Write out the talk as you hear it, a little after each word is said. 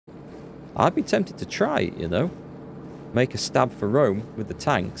I'd be tempted to try it, you know. Make a stab for Rome with the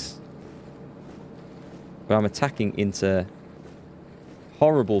tanks. But I'm attacking into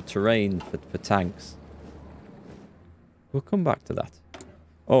horrible terrain for tanks. We'll come back to that.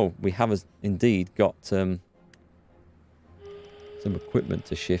 Oh, we have indeed got some equipment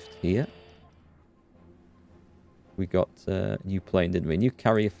to shift here. We got a new plane, didn't we? New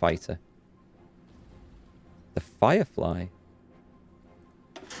carrier fighter. The Firefly.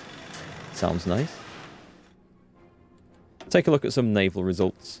 Sounds nice. Take a look at some naval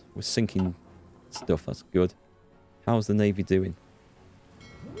results. We're sinking stuff. That's good. How's the Navy doing?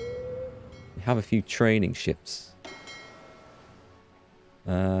 We have a few training ships.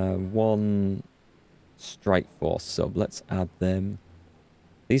 One strike force sub. Let's add them.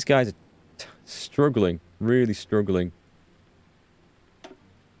 These guys are struggling. Really struggling. But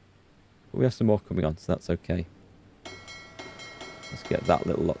we have some more coming on, so that's okay. Let's get that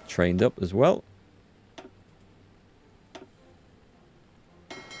little lot trained up as well.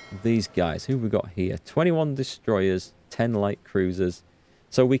 These guys, who have we got here? 21 destroyers, 10 light cruisers.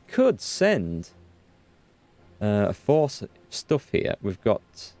 So we could send a force of stuff here. We've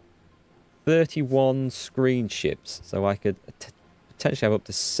got 31 screen ships, so I could potentially have up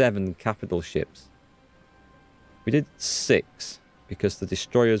to 7 capital ships. We did 6 because the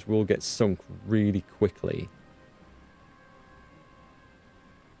destroyers will get sunk really quickly.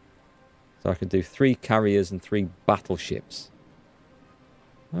 So I could do 3 carriers and 3 battleships.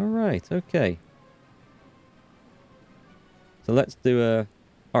 Alright, okay. So let's do a...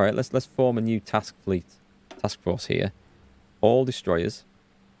 Alright, let's form a new task force here. All destroyers.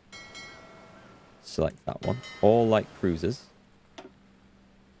 Select that one. All light cruisers.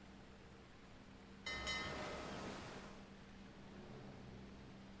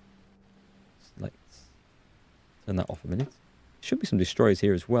 Select. Turn that off a minute. Should be some destroyers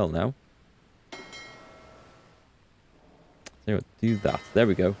here as well now. So do that. There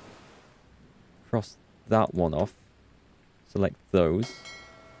we go. Cross that one off. Select those.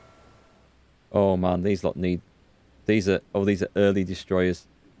 Oh man, these lot need... These are early destroyers.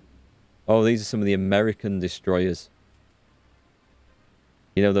 Oh, these are some of the American destroyers.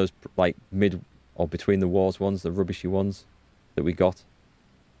 You know those like mid or between the wars ones, the rubbishy ones that we got.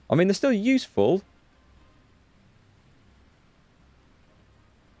 I mean, they're still useful.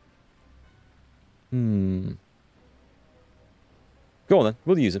 Go on then,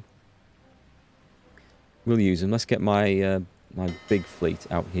 we'll use them. We'll use them. Let's get my my big fleet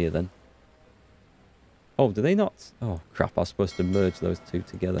out here then. Oh, do they not? Oh crap! I was supposed to merge those two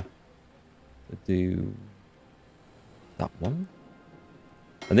together. To do that one.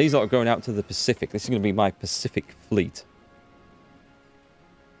 And these are going out to the Pacific. This is going to be my Pacific fleet.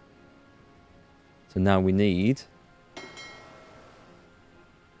 So now we need...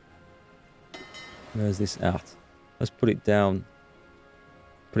 Where's this at? Let's put it down.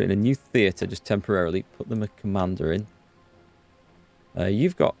 Put it in a new theatre just temporarily. Put them a commander in.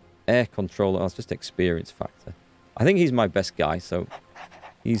 You've got air control. That's just experience factor. I think he's my best guy, so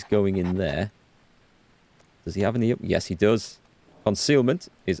he's going in there. Does he have any... Yes, he does. Concealment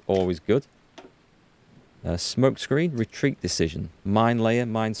is always good. Smoke screen, retreat decision. Mine layer,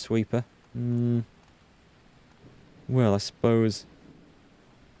 mine sweeper. Well, I suppose...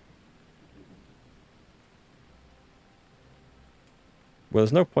 Well,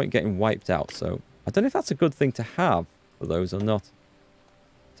 there's no point getting wiped out, so... I don't know if that's a good thing to have for those or not.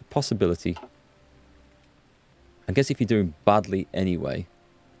 It's a possibility. I guess if you're doing badly anyway.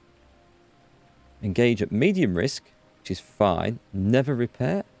 Engage at medium risk, which is fine. Never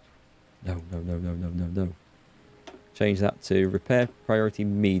repair. No. Change that to repair priority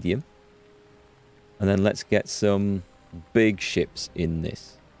medium. And then let's get some big ships in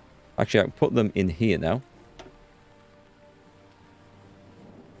this. Actually, I can put them in here now.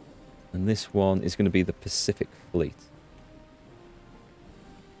 And this one is going to be the Pacific Fleet.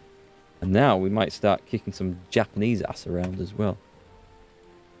 And now we might start kicking some Japanese ass around as well.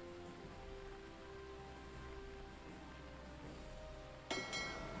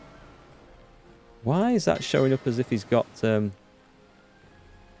 Why is that showing up as if he's got... I'm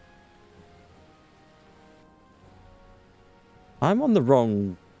on the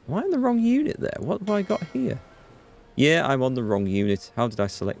wrong... Am I on the wrong unit there? What have I got here? Yeah, I'm on the wrong unit. How did I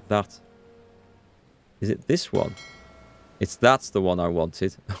select that? Is it this one? That's the one I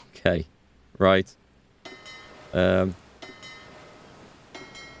wanted. Okay. Right. Right,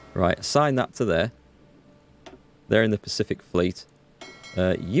 assign that to there. They're in the Pacific Fleet.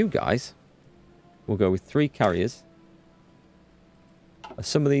 You guys will go with 3 carriers. Are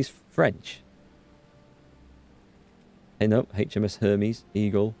some of these French? Hey, no. HMS Hermes,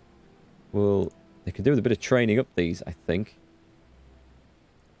 Eagle. Well, they could do with a bit of training up these, I think.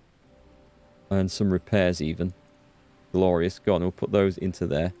 And some repairs even. Glorious. Go on, we'll put those into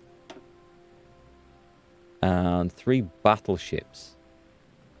there. And 3 battleships.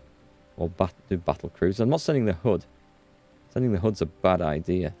 Or do battle cruisers. I'm not sending the hood. Sending the hood's a bad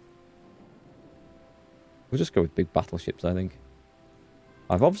idea. We'll just go with big battleships, I think.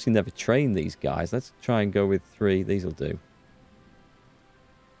 I've obviously never trained these guys. Let's try and go with 3. These will do.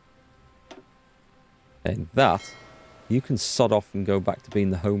 And that, you can sod off and go back to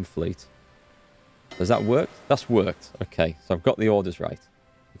being the home fleet. Does that work? That's worked. Okay, so I've got the orders right.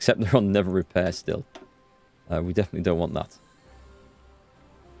 Except they're on never repair still. We definitely don't want that.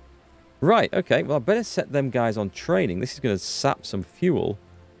 Right, okay. Well, I better set them guys on training. This is going to sap some fuel.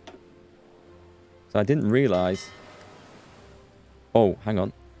 So I didn't realise... Oh, hang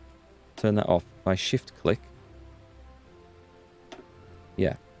on. Turn that off by shift-click.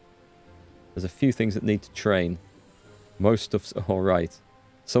 Yeah. There's a few things that need to train. Most stuff's alright.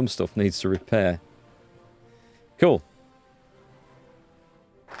 Some stuff needs to repair. Cool.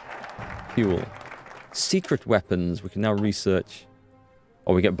 Fuel. Secret weapons. We can now research...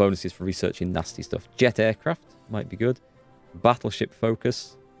 Or we get bonuses for researching nasty stuff. Jet aircraft might be good. Battleship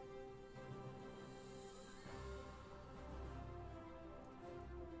focus.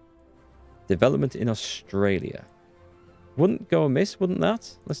 Development in Australia. Wouldn't go amiss, wouldn't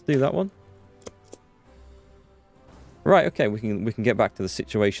that? Let's do that one. Right, okay, we can get back to the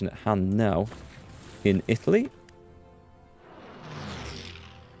situation at hand now. In Italy.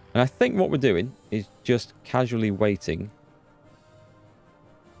 And I think what we're doing is just casually waiting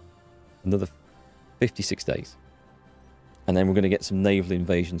another 56 days. And then we're going to get some naval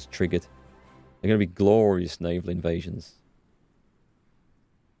invasions triggered. They're going to be glorious naval invasions.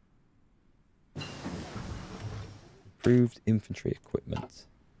 Improved infantry equipment.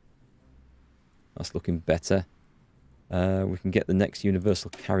 That's looking better. We can get the next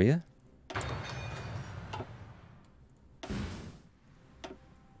universal carrier.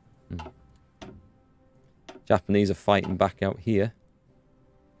 Japanese are fighting back out here.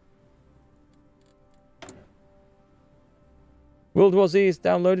 World War Z is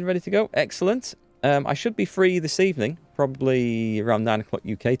downloaded, ready to go. Excellent. I should be free this evening, probably around 9 o'clock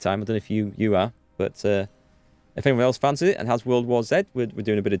UK time. I don't know if you are, but if anyone else fancies it and has World War Z, we're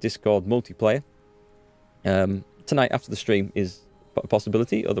doing a bit of Discord multiplayer. Tonight after the stream is a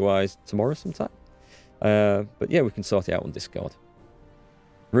possibility, otherwise tomorrow sometime. But yeah, we can sort it out on Discord.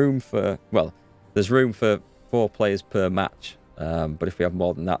 Room for, well, there's room for 4 players per match, but if we have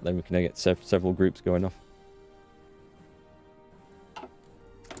more than that, then we can get several groups going off.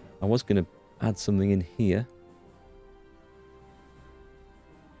 I was going to add something in here.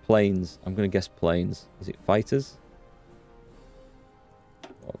 Planes. I'm going to guess planes. Is it fighters?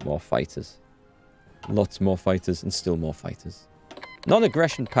 Oh, more fighters. Lots more fighters and still more fighters.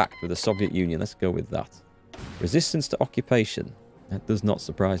 Non-aggression pact with the Soviet Union. Let's go with that. Resistance to occupation. That does not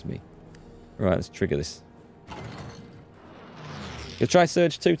surprise me. Right, let's trigger this. You'll try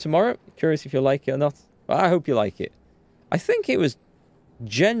Surge 2 tomorrow. Curious if you'll like it or not. Well, I hope you like it. I think it was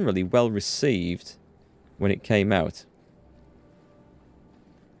generally well received when it came out,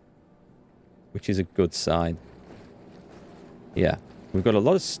 which is a good sign. Yeah, we've got a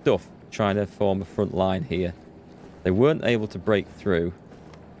lot of stuff trying to form a front line here. They weren't able to break through.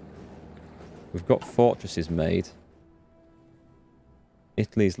 We've got fortresses made.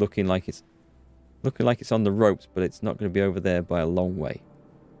 Italy's looking like it's on the ropes, but it's not going to be over there by a long way.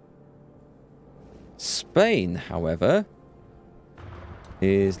 Spain, however,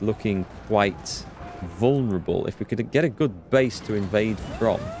 is looking quite vulnerable. If we could get a good base to invade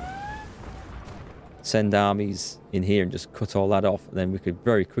from, send armies in here and just cut all that off, and then we could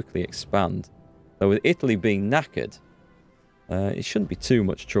very quickly expand. Though with Italy being knackered, it shouldn't be too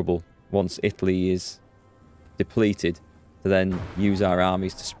much trouble once Italy is depleted to then use our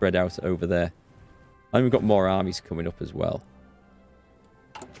armies to spread out over there. And we've got more armies coming up as well.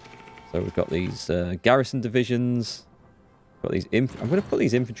 So we've got these garrison divisions. Got these. I'm going to put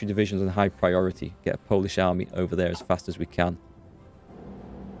these infantry divisions on high priority. Get a Polish army over there as fast as we can.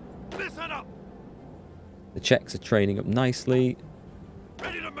 Listen up. The Czechs are training up nicely.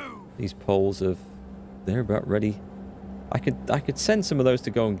 Ready to move. These Poles they're about ready. I could send some of those to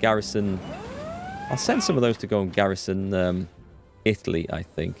go and garrison. I'll send some of those to go and garrison Italy, I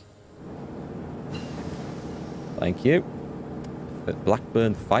think. Thank you. But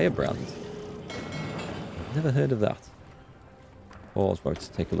Blackburn Firebrand. I've never heard of that. Pause, let's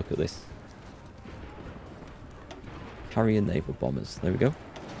take a look at this. Carrier naval bombers. There we go.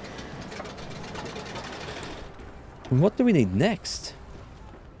 And what do we need next?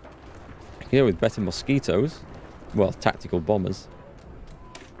 Here with better mosquitoes. Well, tactical bombers.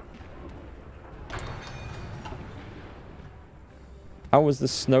 How was the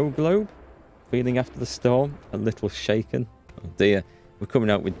snow globe? Feeling after the storm? A little shaken. Oh dear. We're coming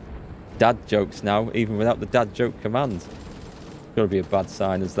out with dad jokes now, even without the dad joke command. Gotta be a bad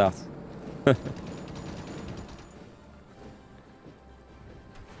sign as that.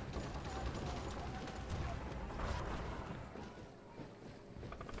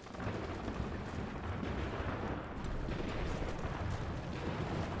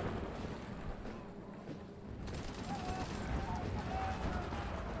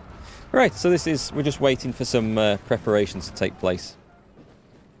 Right, so we're just waiting for some preparations to take place.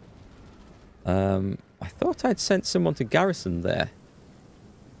 I thought I'd sent someone to garrison there.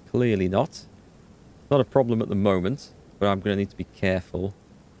 Clearly not. Not a problem at the moment, but I'm going to need to be careful.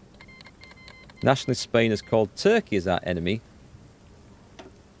 Nationalist Spain has called Turkey as our enemy.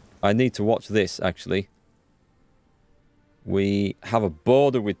 I need to watch this, actually. We have a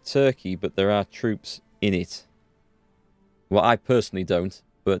border with Turkey, but there are troops in it. Well, I personally don't,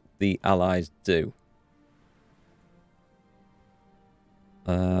 but the Allies do.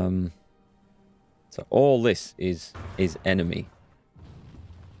 So all this is enemy.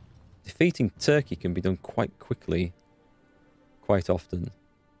 Defeating Turkey can be done quite quickly, quite often.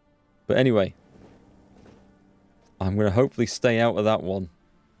 But anyway, I'm going to hopefully stay out of that one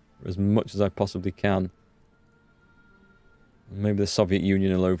for as much as I possibly can. Maybe the Soviet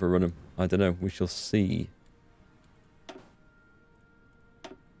Union will overrun them. I don't know. We shall see.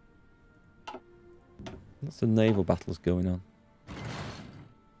 Lots of naval battles going on.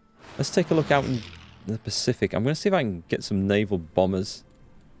 Let's take a look out in the Pacific. I'm going to see if I can get some naval bombers.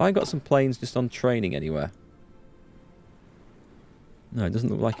 Have I got some planes just on training anywhere? No, it doesn't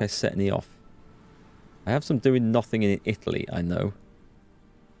look like I set any off. I have some doing nothing in Italy, I know.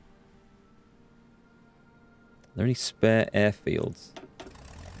 Are there any spare airfields?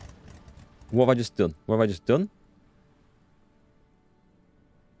 What have I just done? What have I just done?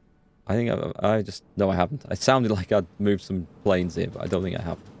 I think I just... No, I haven't. It sounded like I'd moved some planes here, but I don't think I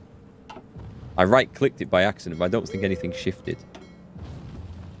have. I right-clicked it by accident, but I don't think anything shifted.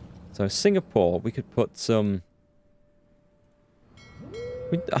 So Singapore, we could put some...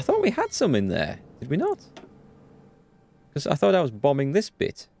 I thought we had some in there. Did we not? Because I thought I was bombing this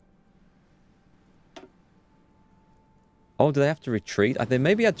bit. Oh, do they have to retreat? They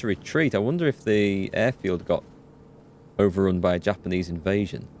maybe had to retreat. I wonder if the airfield got overrun by a Japanese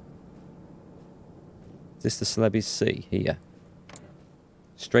invasion. Is this the Celebes Sea? Here.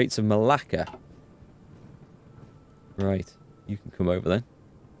 Straits of Malacca. Right. You can come over then.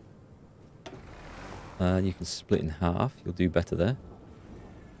 And you can split in half. You'll do better there.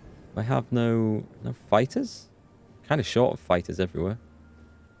 I have no fighters? Kind of short of fighters everywhere.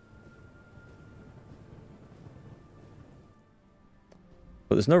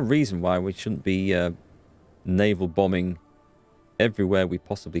 But there's no reason why we shouldn't be naval bombing everywhere we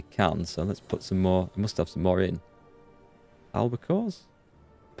possibly can. So let's put some more. I must have some more in. Albacores?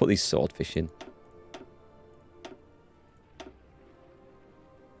 Put these swordfish in.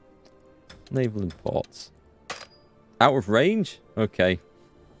 Naval imports. Out of range? Okay.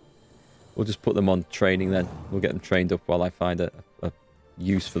 We'll just put them on training then. We'll get them trained up while I find a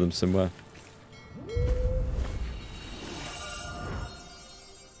use for them somewhere.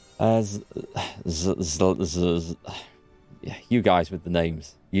 Yeah, you guys with the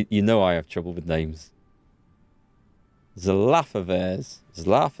names. You know I have trouble with names. Zlafavers.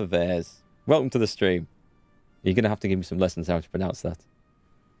 Zlafavers. Welcome to the stream. You're going to have to give me some lessons how to pronounce that.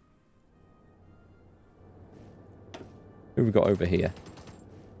 Who have we got over here?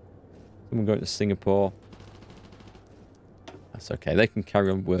 Someone going to Singapore. That's okay. They can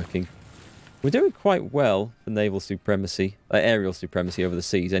carry on working. We're doing quite well for naval supremacy. Aerial supremacy over the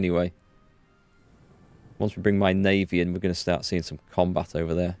seas anyway. Once we bring my navy in, we're going to start seeing some combat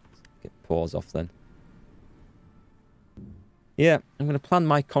over there. Get paws off then. Yeah, I'm going to plan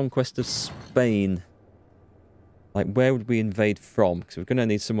my conquest of Spain. Like, where would we invade from? Because we're going to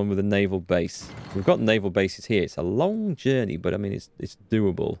need someone with a naval base. We've got naval bases here. It's a long journey, but I mean, it's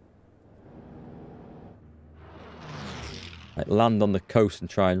doable. Like, land on the coast and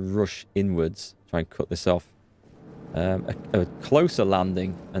try and rush inwards. Try and cut this off. A closer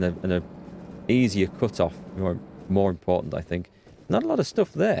landing and a easier cut-off. More important, I think. Not a lot of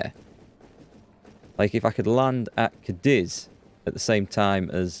stuff there. Like, if I could land at Cadiz at the same time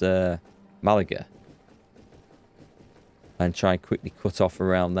as Malaga. And try and quickly cut off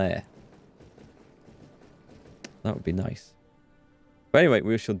around there. That would be nice. But anyway,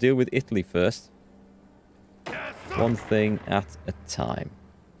 we shall deal with Italy first. One thing at a time.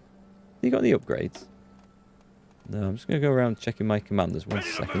 You got any upgrades? No, I'm just going to go around checking my commanders. 1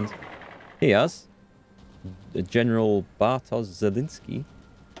 second. He has. General Bartosz Zelinski.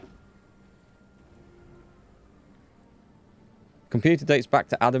 Computer dates back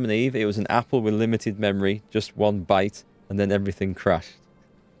to Adam and Eve. It was an apple with limited memory. Just one bite. And then everything crashed.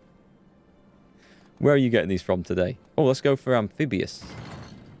 Where are you getting these from today? Oh, let's go for amphibious.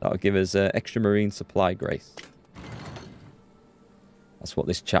 That'll give us extra marine supply grace. That's what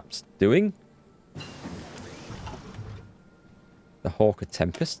this chap's doing. The Hawker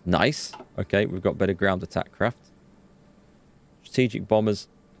Tempest. Nice. Okay, we've got better ground attack craft. Strategic bombers.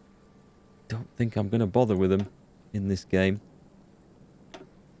 Don't think I'm going to bother with them in this game.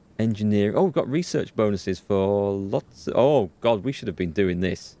 Engineering. Oh, we've got research bonuses for lots. Oh, God, we should have been doing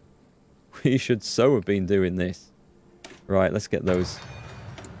this. We should so have been doing this. Right, let's get those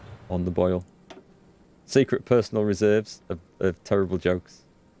on the boil. Secret personal reserves of terrible jokes.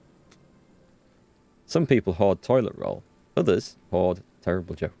 Some people hoard toilet roll. Others hoard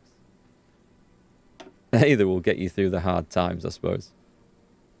terrible jokes. Either will get you through the hard times, I suppose.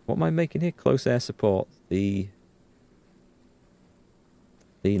 What am I making here? Close air support. The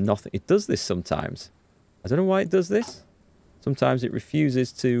nothing. It does this sometimes. I don't know why it does this. Sometimes it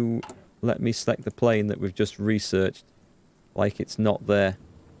refuses to let me select the plane that we've just researched. Like it's not there.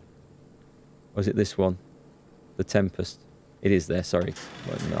 Or is it this one? The Tempest. It is there, sorry.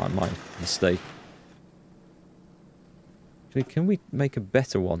 No, my mistake. Actually, can we make a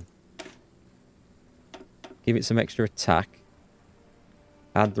better one? Give it some extra attack.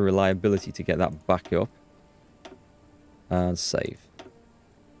 Add the reliability to get that back up. And save.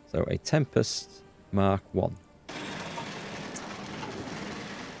 So a Tempest Mark 1.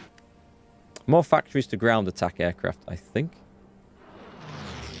 More factories to ground attack aircraft, I think.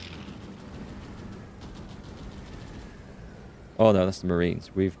 Oh no, that's the Marines.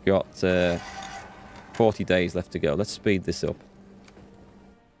 We've got 40 days left to go. Let's speed this up.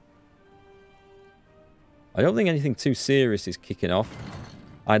 I don't think anything too serious is kicking off.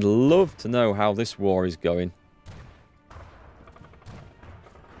 I'd love to know how this war is going.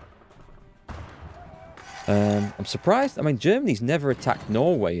 I'm surprised. I mean, Germany's never attacked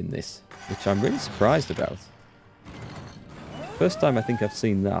Norway in this, which I'm really surprised about. First time I think I've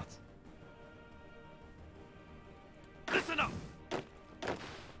seen that. Listen up.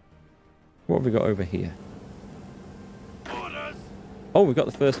 What have we got over here? Orders. Oh, we've got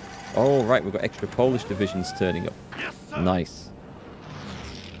the first... Oh, right, we've got extra Polish divisions turning up. Yes, sir. Nice.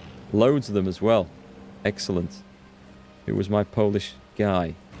 Loads of them as well. Excellent. Who was my Polish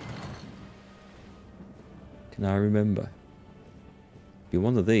guy? Can I remember? Be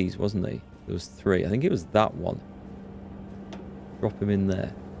one of these, wasn't he? There was 3. I think it was that one. Drop him in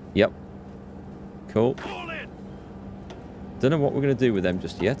there. Yep. Cool. Don't know what we're going to do with them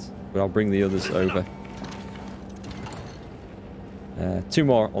just yet, but I'll bring the others over. 2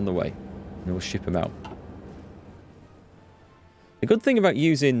 more on the way, and we'll ship them out. The good thing about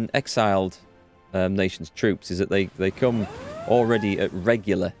using exiled nations' troops is that they come already at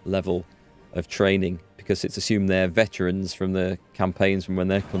regular level of training, because it's assumed they're veterans from the campaigns from when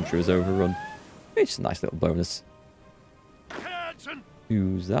their country was overrun. It's a nice little bonus. Attention.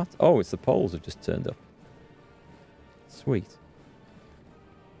 Who's that? Oh, it's the Poles have just turned up. Sweet.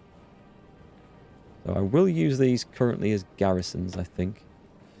 So I will use these currently as garrisons, I think.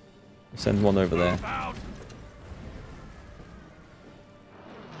 We'll send one over there. Out.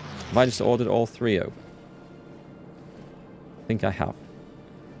 Have I just ordered all 3 over? I think I have.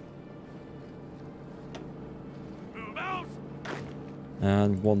 Move out.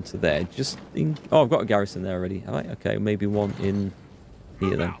 And 1 to there. Just in... Oh, I've got a garrison there already. Have I? Okay, maybe 1 in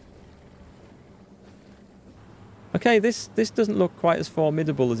here then. Okay, this doesn't look quite as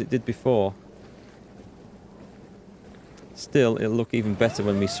formidable as it did before. Still, it'll look even better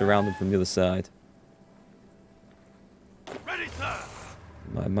when we surround them from the other side. Ready, sir.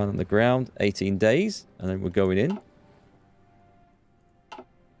 My man on the ground, 18 days, and then we're going in. It's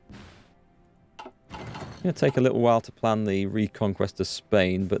going to take a little while to plan the reconquest of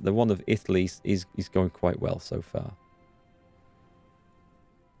Spain, but the one of Italy is going quite well so far.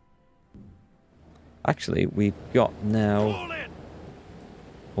 Actually, we've got now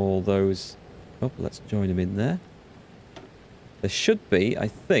all those... Oh, let's join them in there. There should be, I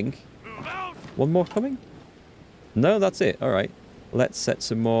think... One more coming? No, that's it. All right. Let's set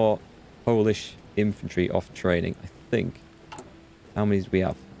some more Polish infantry off training, I think. How many do we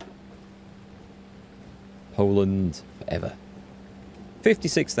have? Poland forever.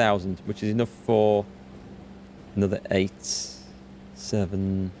 56,000, which is enough for another 8,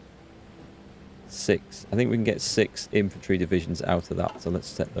 7, 6. I think we can get 6 infantry divisions out of that, so let's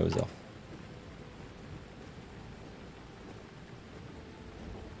set those off.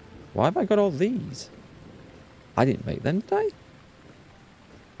 Why have I got all these? I didn't make them, did I?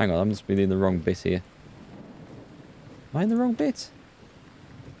 Hang on, I'm just being in the wrong bit here. Am I in the wrong bit?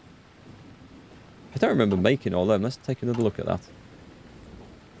 I don't remember making all them. Let's take another look at that.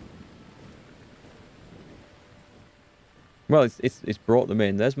 Well, it's brought them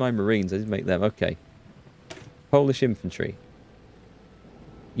in. There's my Marines. I didn't make them. Okay. Polish infantry.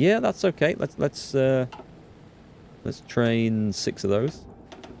 Yeah, that's okay. Let's train 6 of those.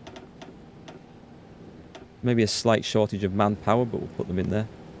 Maybe a slight shortage of manpower, but we'll put them in there.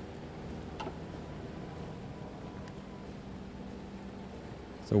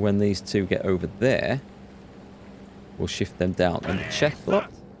 So when these 2 get over there, we'll shift them down. And the check lot,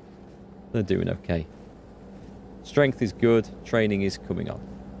 they're doing okay. Strength is good. Training is coming on.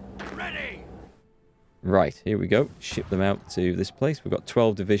 Ready. Right, here we go. Ship them out to this place. We've got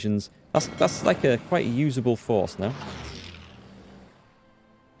 12 divisions. That's like a quite a usable force now.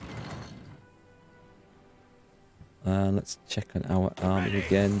 And let's check on our army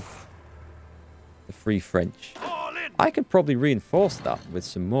again. The Free French. I could probably reinforce that with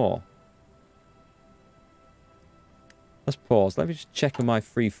some more. Let's pause. Let me just check on my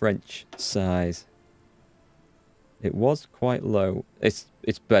Free French size. It was quite low. It's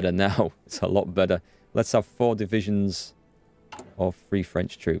better now. It's a lot better. Let's have 4 divisions of Free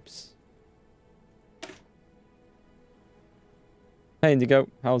French troops. Hey Indigo,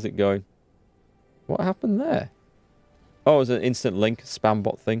 how's it going? What happened there? Oh, it was an instant link spam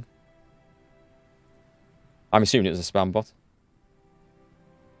bot thing. I'm assuming it was a spam bot.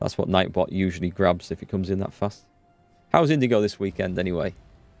 That's what Nightbot usually grabs if it comes in that fast. How's Indigo this weekend anyway?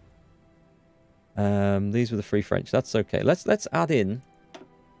 These were the Free French. That's okay. Let's add in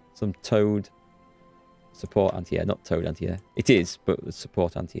some Toad support anti-air. Not Toad anti-air. It is, but the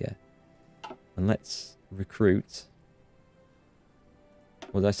support anti-air. And let's recruit.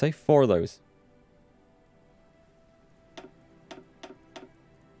 What did I say? 4 of those.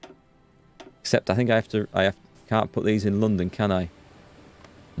 Except I think can't put these in London, can I?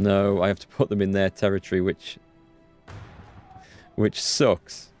 No, I have to put them in their territory, which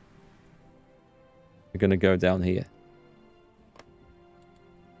sucks. We're going to go down here.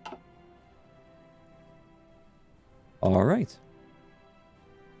 All right.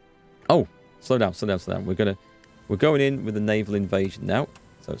 Oh, slow down, slow down, slow down. We're going in with a naval invasion now.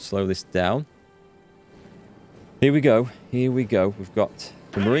 So slow this down. Here we go. Here we go. We've got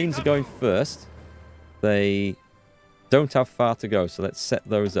the Marines are going first. They don't have far to go, so let's set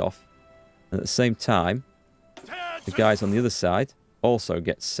those off. And at the same time, the guys on the other side also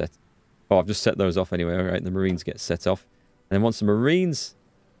get set. Oh, I've just set those off anyway. All right, the Marines get set off. And then once the Marines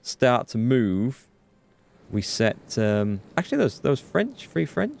start to move, we set... actually, those French, Free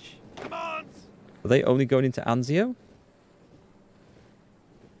French, are they only going into Anzio?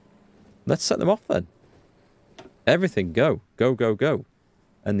 Let's set them off then. Everything, go. Go, go, go.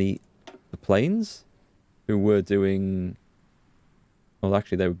 And the planes, who were doing... Well,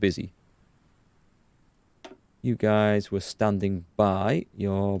 actually, they were busy. You guys were standing by.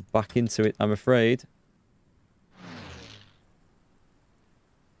 You're back into it, I'm afraid.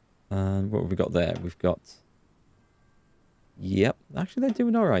 And what have we got there? We've got... Yep, actually, they're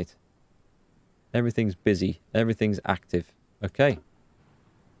doing all right. Everything's busy. Everything's active. Okay.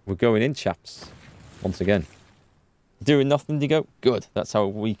 We're going in, chaps. Once again. Doing nothing to go? Good. That's how a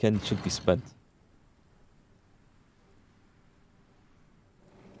weekend should be spent.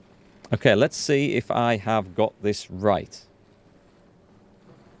 Okay, let's see if I have got this right.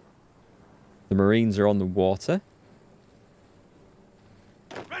 The Marines are on the water.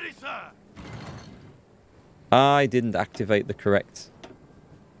 Ready, sir. I didn't activate the correct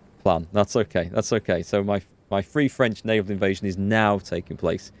plan. That's okay. That's okay. So my Free French naval invasion is now taking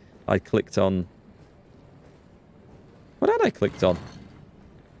place. I clicked on... What had I clicked on?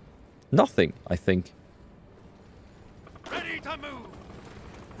 Nothing, I think. Ready to move.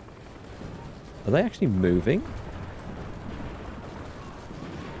 Are they actually moving?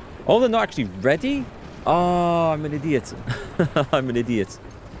 Oh, they're not actually ready? Oh, I'm an idiot. I'm an idiot.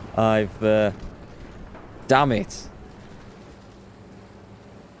 Damn it.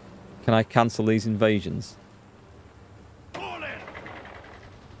 Can I cancel these invasions? Fall in.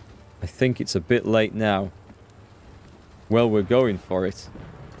 I think it's a bit late now. Well, we're going for it.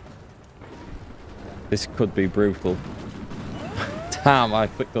 This could be brutal. Damn, I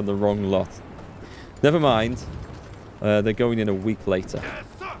clicked on the wrong lot. Never mind. They're going in a week later. Yes,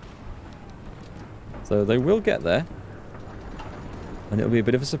 sir. So they will get there. And it'll be a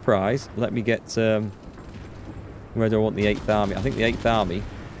bit of a surprise. Let me get... where do I want the 8th Army? I think the 8th Army...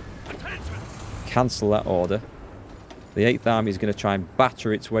 Attention. Cancel that order. The 8th Army is going to try and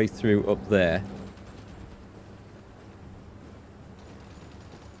batter its way through up there.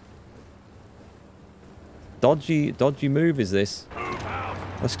 Dodgy move is this.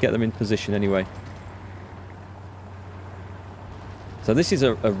 Let's get them in position anyway. So this is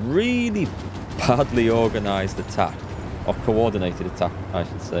a really badly organised attack. Or coordinated attack, I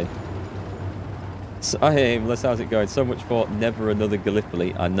should say. So, let's how's it going? So much for never another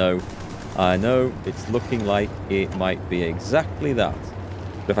Gallipoli. I know, it's looking like it might be exactly that.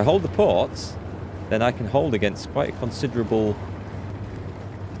 But if I hold the ports, then I can hold against quite a considerable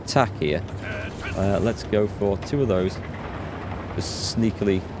attack here. Let's go for 2 of those. Just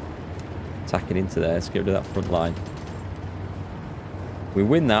sneakily attacking into there. Let's get rid of that front line. We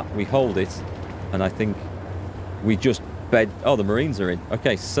win that, we hold it, and I think we just bed... Oh, the Marines are in.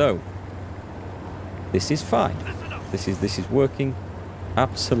 Okay, so this is fine. This is working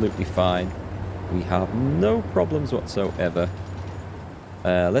absolutely fine. We have no problems whatsoever.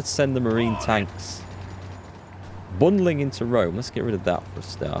 Let's send the Marine tanks bundling into Rome. Let's get rid of that for a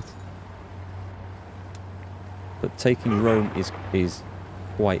start. But taking Rome is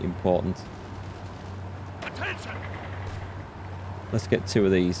quite important. Attention. Let's get 2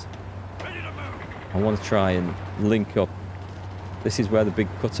 of these. Ready to move. I want to try and link up. This is where the big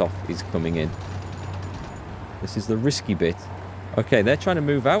cutoff is coming in. This is the risky bit. Okay, they're trying to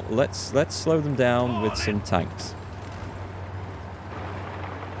move out. Let's slow them down with some tanks.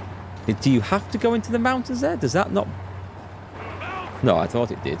 Do you have to go into the mountains there? Does that not... No, I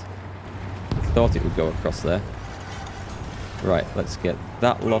thought it did. I thought it would go across there. Right, let's get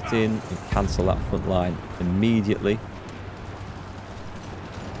that lot in and cancel that front line immediately.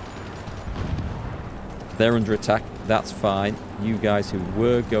 They're under attack. That's fine. You guys who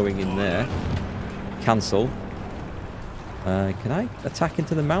were going in there, cancel. Can I attack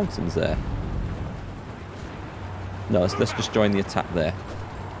into the mountains there? No, let's just join the attack there.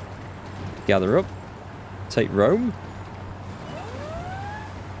 Gather up. Take Rome.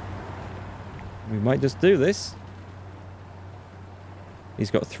 We might just do this.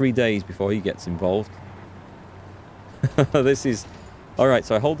 He's got 3 days before he gets involved. This is... Alright,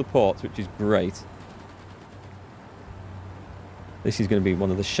 so I hold the ports, which is great. This is going to be one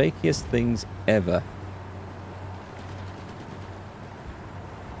of the shakiest things ever.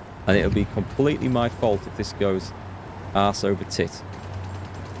 And it'll be completely my fault if this goes arse over tit.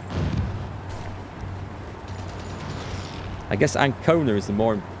 I guess Ancona is the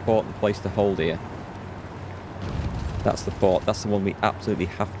more important place to hold here. That's the port. That's the one we absolutely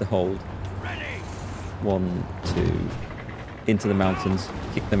have to hold. Ready. 1, 2... Into the mountains.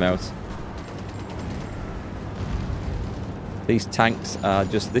 Kick them out. These tanks are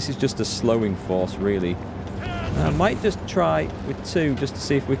just... This is just a slowing force, really. I might just try with 2 just to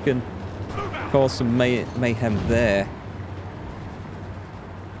see if we can cause some mayhem there.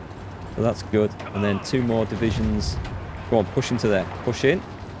 So that's good. And then 2 more divisions. Go on, push into there. Push in.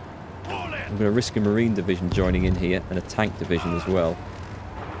 I'm going to risk a Marine division joining in here and a tank division as well.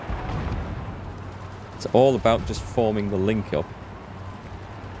 It's all about just forming the link up.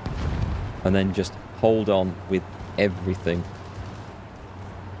 And then just hold on with everything.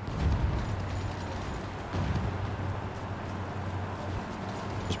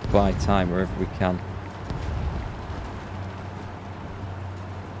 Just buy time wherever we can.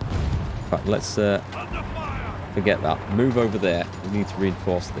 In fact, let's forget that. Move over there. We need to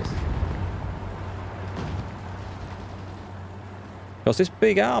reinforce this. Because this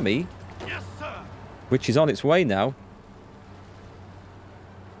big army, Yes, sir. which is on its way now...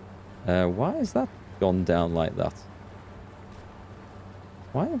 why has that gone down like that?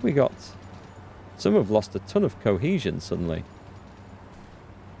 Why have we got... Some have lost a ton of cohesion suddenly.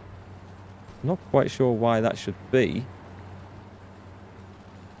 I'm not quite sure why that should be.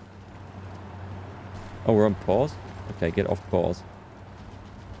 Oh, we're on pause? Okay, get off pause.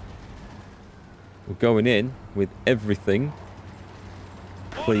 We're going in with everything.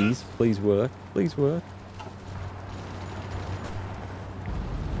 Please, please work. Please work.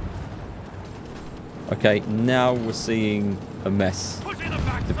 Okay, now we're seeing a mess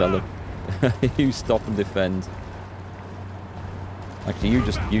develop. You stop and defend. Actually,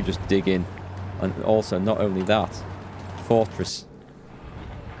 you just dig in. And also, not only that, fortress.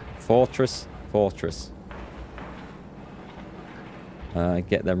 Fortress, fortress.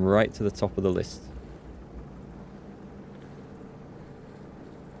 Get them right to the top of the list.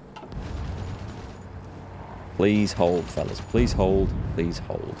 Please hold, fellas. Please hold. Please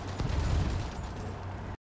hold.